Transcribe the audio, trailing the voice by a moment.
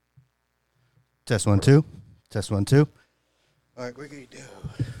Test 1 2. Test 1 2. All right, we're gonna do.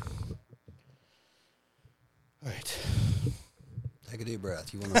 All right. Take a deep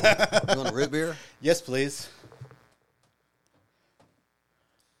breath. You want a root beer? Yes, please.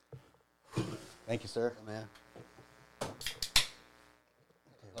 Thank you, sir. Oh, man.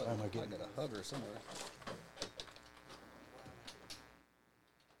 Why am I getting I got a hugger somewhere.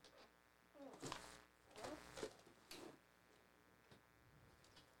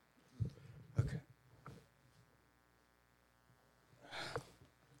 Okay.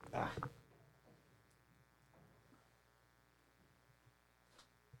 Ah.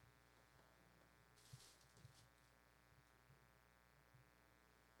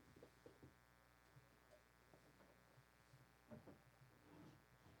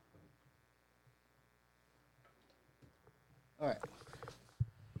 All right.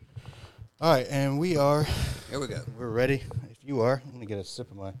 All right, and we are. Here we go. We're ready. If you are, I'm gonna get a sip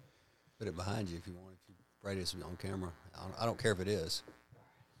of my. Put it behind you if you want. If you write this on camera, I don't care if it is.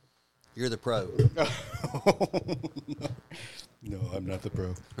 You're the pro. No, I'm not the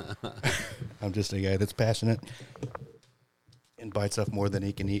pro. I'm just a guy that's passionate and bites off more than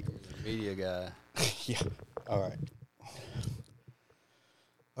he can eat. Media guy. Yeah. All right.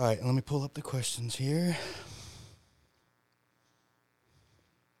 All right. Let me pull up the questions here.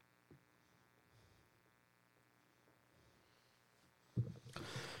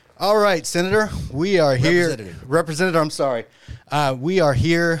 All right, Senator, we are here. Representative, I'm sorry. We are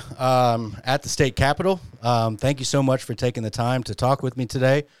here at the state capitol. Thank you so much for taking the time to talk with me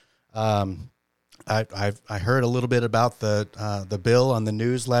today. I heard a little bit about the bill on the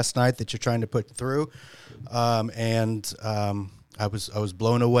news last night that you're trying to put through, and I was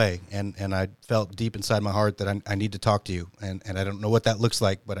blown away, and I felt deep inside my heart that I need to talk to you, and I don't know what that looks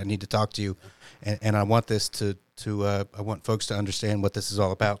like, but I need to talk to you, and I want this to I want folks to understand what this is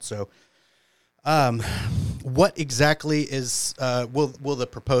all about. So, what exactly is will the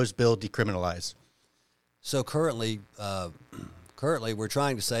proposed bill decriminalize? So currently we're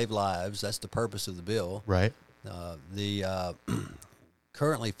trying to save lives. That's the purpose of the bill. Right.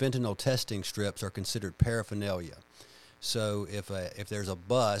 Currently fentanyl testing strips are considered paraphernalia. So if there's a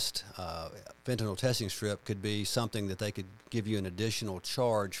bust, fentanyl testing strip could be something that they could give you an additional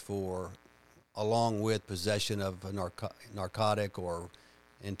charge for, along with possession of a narcotic or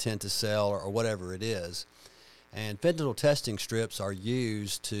intent to sell or whatever it is. And fentanyl testing strips are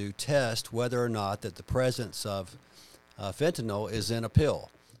used to test whether or not that the presence of fentanyl is in a pill.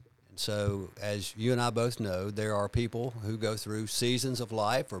 And so, as you and I both know, there are people who go through seasons of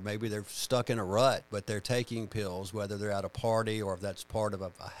life, or maybe they're stuck in a rut, but they're taking pills, whether they're at a party or if that's part of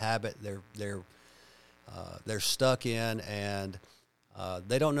a habit they're stuck in, and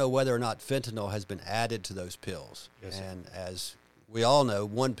they don't know whether or not fentanyl has been added to those pills. Yes, sir. And as we all know,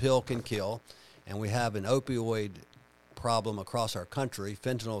 one pill can kill, and we have an opioid problem across our country.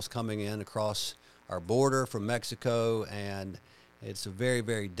 Fentanyl is coming in across our border from Mexico, and it's a very,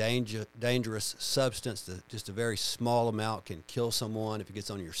 very dangerous substance that just a very small amount can kill someone. If it gets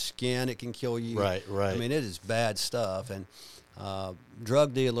on your skin, it can kill you. Right. I mean, it is bad stuff, and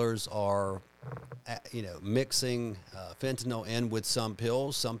drug dealers are mixing fentanyl in with some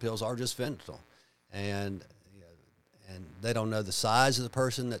pills. Some pills are just fentanyl, and they don't know the size of the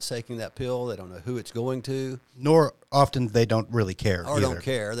person that's taking that pill. They don't know who it's going to. Nor often they don't really care. Or either. don't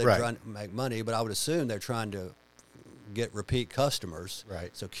care. They're right. trying to make money, but I would assume they're trying to get repeat customers. Right.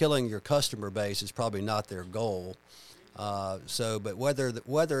 So killing your customer base is probably not their goal. But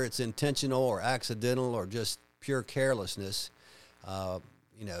whether it's intentional or accidental or just pure carelessness,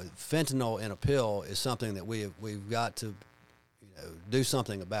 fentanyl in a pill is something that we've got to do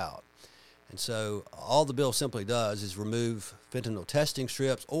something about. And so all the bill simply does is remove fentanyl testing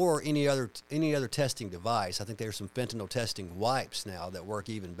strips or any other testing device. I think there's some fentanyl testing wipes now that work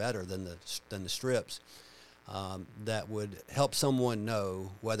even better than the strips, that would help someone know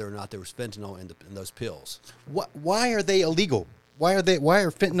whether or not there was fentanyl in those pills. Why are they illegal? Why are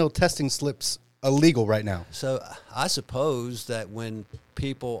fentanyl testing slips illegal right now? So I suppose that when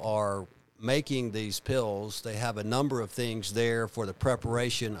people are making these pills, they have a number of things there for the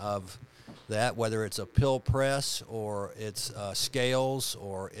preparation of that, whether it's a pill press or it's scales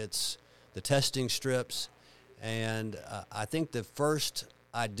or it's the testing strips. And I think the first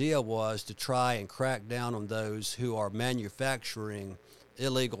idea was to try and crack down on those who are manufacturing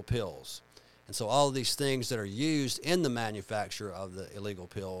illegal pills. And so all of these things that are used in the manufacture of the illegal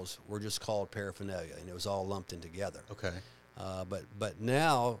pills were just called paraphernalia, and it was all lumped in together. Okay. But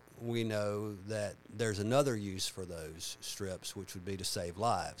now we know that there's another use for those strips, which would be to save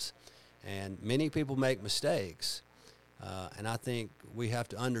lives. And many people make mistakes And I think we have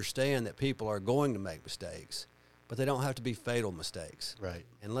to understand that people are going to make mistakes, but they don't have to be fatal mistakes. Right.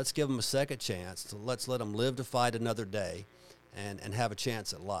 And let's give them a second chance. Let's let them live to fight another day and have a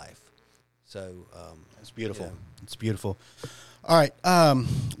chance at life. So it's beautiful. You know. It's beautiful. All right.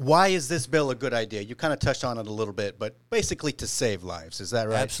 Why is this bill a good idea? You kind of touched on it a little bit, but basically to save lives. Is that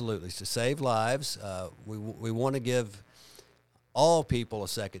right? Absolutely. To save lives, we want to give all people a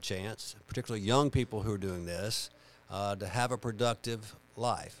second chance, particularly young people who are doing this, to have a productive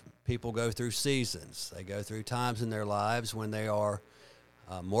life. People go through seasons. They go through times in their lives when they are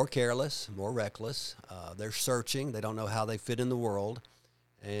more careless, more reckless. They're searching. They don't know how they fit in the world,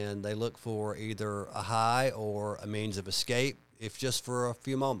 and they look for either a high or a means of escape, if just for a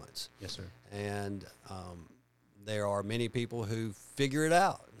few moments. Yes, sir. And there are many people who figure it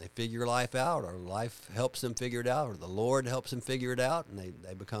out. They figure life out, or life helps them figure it out, or the Lord helps them figure it out, and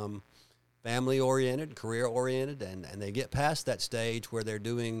they become family-oriented, career-oriented, and they get past that stage where they're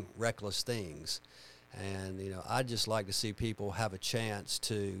doing reckless things. And, you know, I'd just like to see people have a chance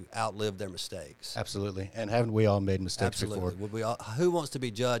to outlive their mistakes. Absolutely. And haven't we all made mistakes Absolutely. before? Would we all, who wants to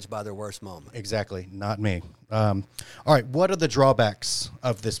be judged by their worst moment? Exactly. Not me. All right. What are the drawbacks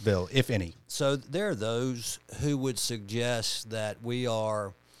of this bill, if any? So there are those who would suggest that we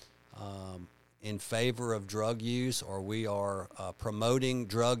are in favor of drug use, or we are promoting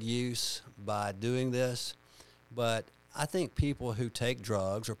drug use by doing this. But I think people who take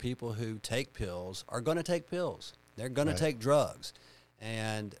drugs or people who take pills are going to take pills. They're going to take drugs.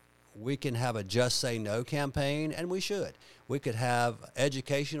 And we can have a Just Say No campaign, and we should. We could have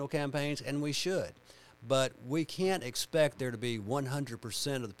educational campaigns, and we should. But we can't expect there to be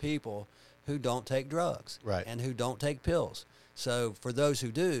 100% of the people who don't take drugs and who don't take pills. So for those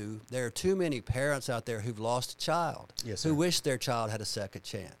who do, there are too many parents out there who've lost a child, who wish their child had a second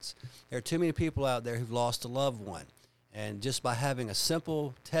chance. There are too many people out there who've lost a loved one. And just by having a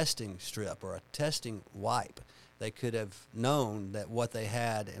simple testing strip or a testing wipe, they could have known that what they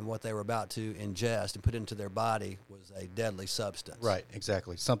had and what they were about to ingest and put into their body was a deadly substance. Right,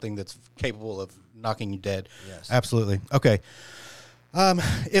 exactly. Something that's capable of knocking you dead. Yes. Absolutely. Okay.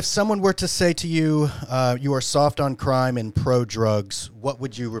 If someone were to say to you, you are soft on crime and pro-drugs, what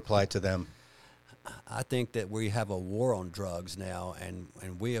would you reply to them? I think that we have a war on drugs now, and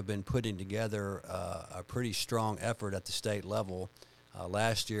we have been putting together a pretty strong effort at the state level.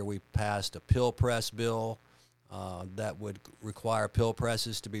 Last year we passed a pill press bill that would require pill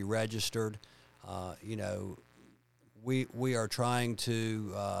presses to be registered. You know, we are trying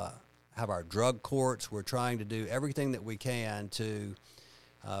to have our drug courts. We're trying to do everything that we can to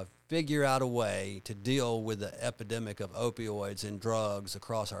figure out a way to deal with the epidemic of opioids and drugs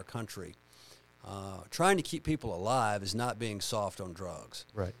across our country. Trying to keep people alive is not being soft on drugs.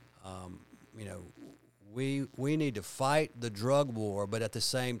 Right. You know, we need to fight the drug war, but at the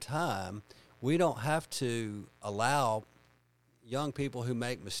same time, we don't have to allow young people who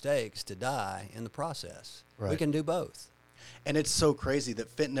make mistakes to die in the process. Right. We can do both. And it's so crazy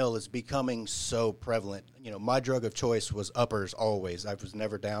that fentanyl is becoming so prevalent. You know, my drug of choice was uppers always. I was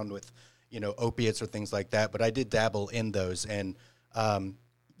never down with, you know, opiates or things like that, but I did dabble in those. And,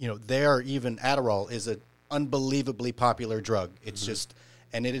 you know, even Adderall is an unbelievably popular drug. It's just,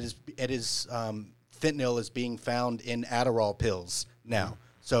 and it is fentanyl is being found in Adderall pills now.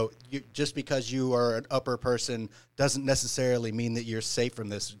 So just because you are an upper person doesn't necessarily mean that you're safe from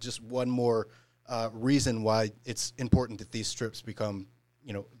this. Just one more reason why it's important that these strips become,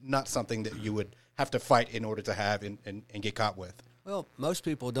 you know, not something that you would have to fight in order to have and get caught with. Well, most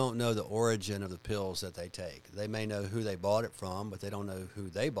people don't know the origin of the pills that they take. They may know who they bought it from, but they don't know who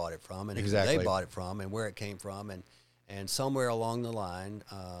they bought it from and who they bought it from and where it came from. And somewhere along the line,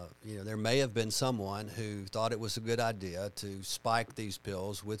 you know, there may have been someone who thought it was a good idea to spike these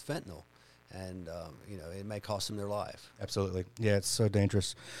pills with fentanyl. And, you know, it may cost them their life. Absolutely. Yeah, it's so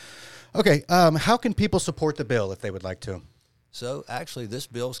dangerous. Okay, how can people support the bill if they would like to? So, actually, this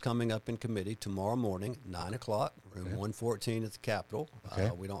bill's coming up in committee tomorrow morning, 9 o'clock, room 114 at the Capitol.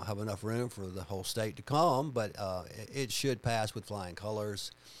 Okay. We don't have enough room for the whole state to come, but it should pass with flying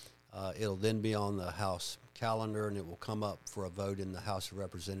colors. It'll then be on the House calendar, and it will come up for a vote in the House of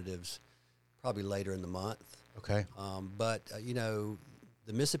Representatives probably later in the month. Okay. But, you know,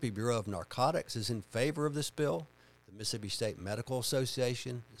 the Mississippi Bureau of Narcotics is in favor of this bill. The Mississippi State Medical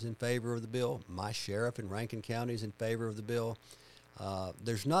Association is in favor of the bill. My sheriff in Rankin County is in favor of the bill.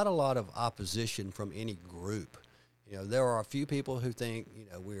 There's not a lot of opposition from any group. You know, there are a few people who think, you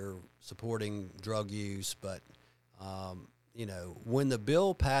know, we're supporting drug use, but, you know, when the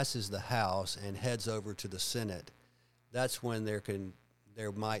bill passes the House and heads over to the Senate, that's when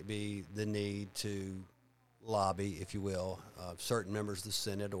there might be the need to lobby, if you will, certain members of the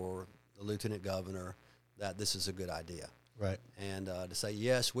Senate or the lieutenant governor that this is a good idea. Right. And to say,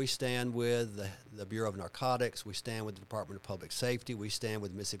 yes, we stand with the Bureau of Narcotics, we stand with the Department of Public Safety, we stand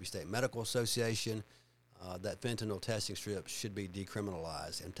with the Mississippi State Medical Association, that fentanyl testing strips should be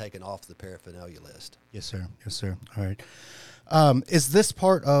decriminalized and taken off the paraphernalia list. Yes, sir. Yes, sir. All right. Is this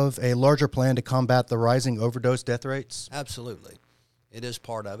part of a larger plan to combat the rising overdose death rates? Absolutely. It is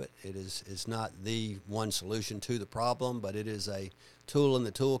part of it. It's not the one solution to the problem, but it is a tool in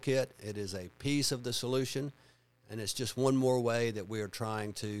the toolkit. It is a piece of the solution, and it's just one more way that we are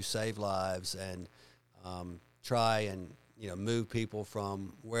trying to save lives and try and move people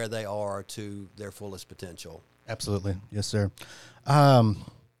from where they are to their fullest potential. Absolutely. Yes, sir.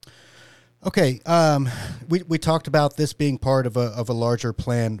 Okay. We talked about this being part of a larger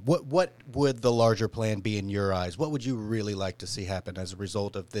plan. What would the larger plan be in your eyes? What would you really like to see happen as a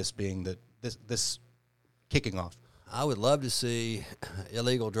result of this being this kicking off? I would love to see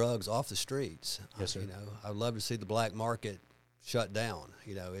illegal drugs off the streets. Yes, sir. I'd love to see the black market shut down.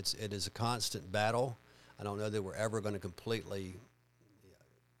 It is a constant battle. I don't know that we're ever going to completely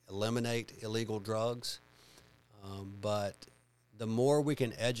eliminate illegal drugs, but the more we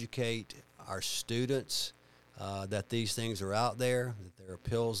can educate our students that these things are out there, that there are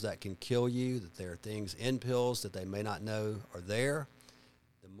pills that can kill you, that there are things in pills that they may not know are there,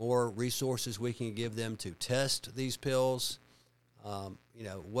 the more resources we can give them to test these pills.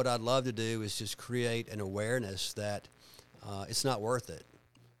 What I'd love to do is just create an awareness that it's not worth it,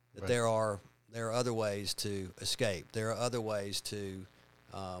 that Right. there are other ways to escape. There are other ways to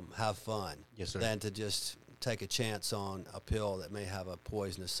have fun Yes, sir. than to just take a chance on a pill that may have a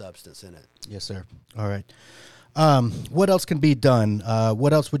poisonous substance in it. Yes, sir. All right. What else can be done?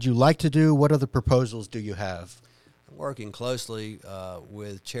 What else would you like to do? What other proposals do you have? I'm working closely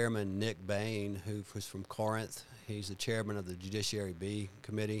with Chairman Nick Bain, who was from Corinth. He's the chairman of the Judiciary B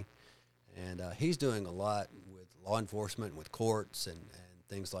Committee, and he's doing a lot with law enforcement, with courts, and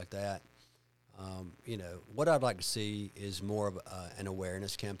things like that. What I'd like to see is more of an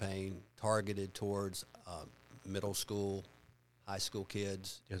awareness campaign targeted towards middle school, high school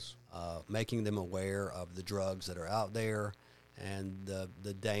kids. Yes. Making them aware of the drugs that are out there and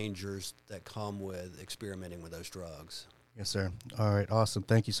the dangers that come with experimenting with those drugs. Yes, sir. All right. Awesome.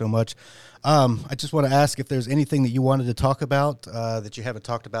 Thank you so much. I just want to ask if there's anything that you wanted to talk about that you haven't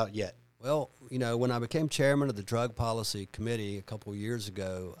talked about yet. Well, when I became chairman of the Drug Policy Committee a couple of years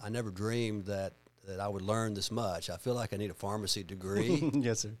ago, I never dreamed that I would learn this much. I feel like I need a pharmacy degree.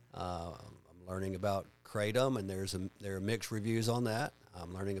 Yes, sir. I'm learning about kratom, and there are mixed reviews on that.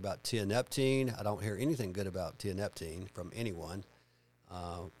 I'm learning about tianeptine. I don't hear anything good about tianeptine from anyone.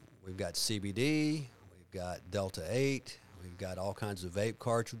 We've got CBD. We've got Delta 8. We've got all kinds of vape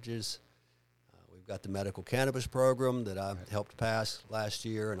cartridges. We've got the medical cannabis program that I helped pass last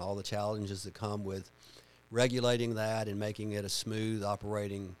year, and all the challenges that come with regulating that and making it a smooth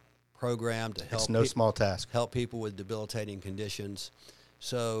operating program to help. It's no small task. Help people with debilitating conditions.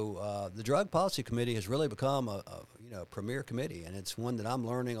 So the Drug Policy Committee has really become a premier committee, and it's one that I'm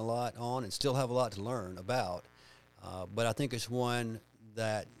learning a lot on and still have a lot to learn about. But I think it's one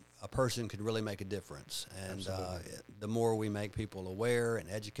that a person could really make a difference. And the more we make people aware and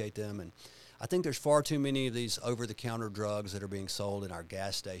educate them, and I think there's far too many of these over-the-counter drugs that are being sold in our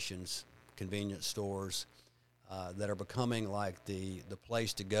gas stations, convenience stores, that are becoming like the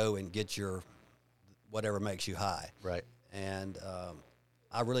place to go and get your whatever makes you high. Right. And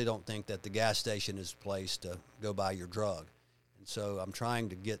I really don't think that the gas station is a place to go buy your drug. And so I'm trying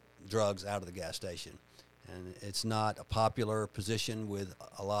to get drugs out of the gas station. And it's not a popular position with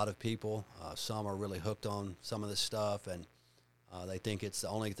a lot of people. Some are really hooked on some of this stuff, and they think it's the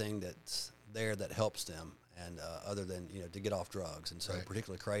only thing that's there that helps them, and other than to get off drugs, and so Right.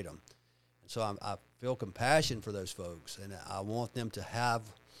 particularly kratom. And so I feel compassion for those folks, and I want them to have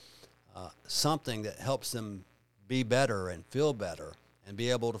something that helps them be better and feel better and be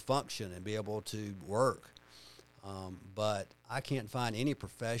able to function and be able to work. But I can't find any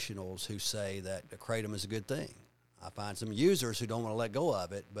professionals who say that the kratom is a good thing. I find some users who don't want to let go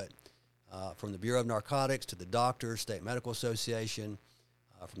of it, but from the Bureau of Narcotics to the doctors, State Medical Association,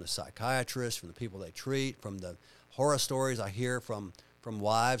 from the psychiatrists, from the people they treat, from the horror stories I hear from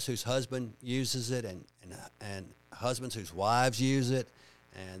wives whose husband uses it and husbands whose wives use it,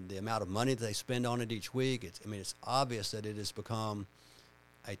 and the amount of money that they spend on it each week. It's obvious that it has become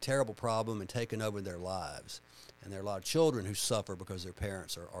a terrible problem and taken over their lives. And there are a lot of children who suffer because their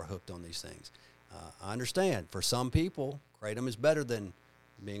parents are hooked on these things. I understand. For some people, kratom is better than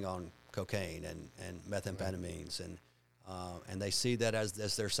being on cocaine and methamphetamines. And and they see that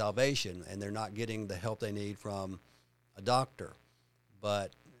as their salvation, and they're not getting the help they need from a doctor.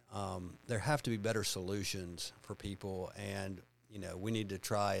 But there have to be better solutions for people, and we need to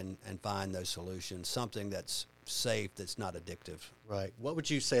try and find those solutions, something that's safe, that's not addictive. Right. What would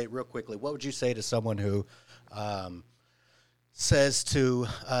you say, real quickly, what would you say to someone who says to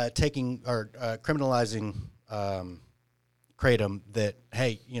taking or criminalizing kratom that,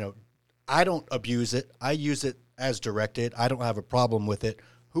 hey, I don't abuse it. I use it as directed. I don't have a problem with it.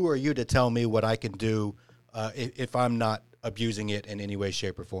 Who are you to tell me what I can do if I'm not abusing it in any way,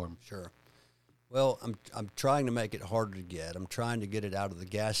 shape, or form? Sure. Well, I'm trying to make it harder to get. I'm trying to get it out of the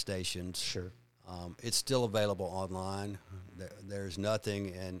gas stations. Sure. It's still available online. There's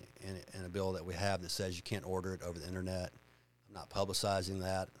nothing in a bill that we have that says you can't order it over the internet. I'm not publicizing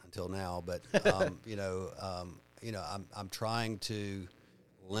that until now, but I'm trying to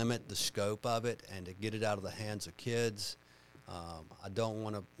limit the scope of it and to get it out of the hands of kids. I don't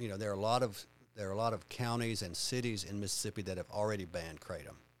want to. There are a lot of counties and cities in Mississippi that have already banned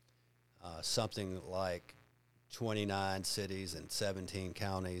kratom. Something like 29 cities and 17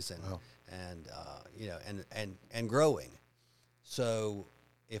 counties, and wow. and growing. So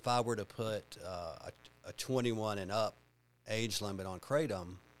if I were to put a 21 and up age limit on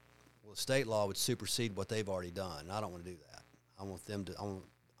kratom, well, state law would supersede what they've already done. I don't want to do that. I want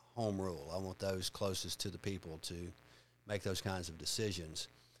home rule. I want those closest to the people to make those kinds of decisions.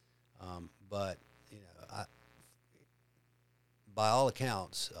 But by all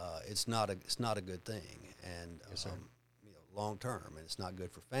accounts, it's not a good thing, and yes, long term, and it's not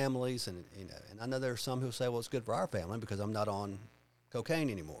good for families. And and I know there are some who say, well, it's good for our family because I'm not on cocaine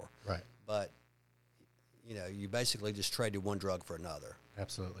anymore. Right. But you basically just traded one drug for another.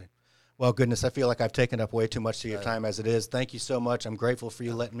 Absolutely. Well, goodness, I feel like I've taken up way too much of your time as it is. Thank you so much. I'm grateful for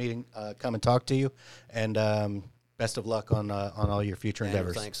you letting me come and talk to you, and best of luck on all your future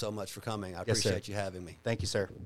endeavors. Thanks so much for coming. I Yes, appreciate sir. you having me. Thank you, sir.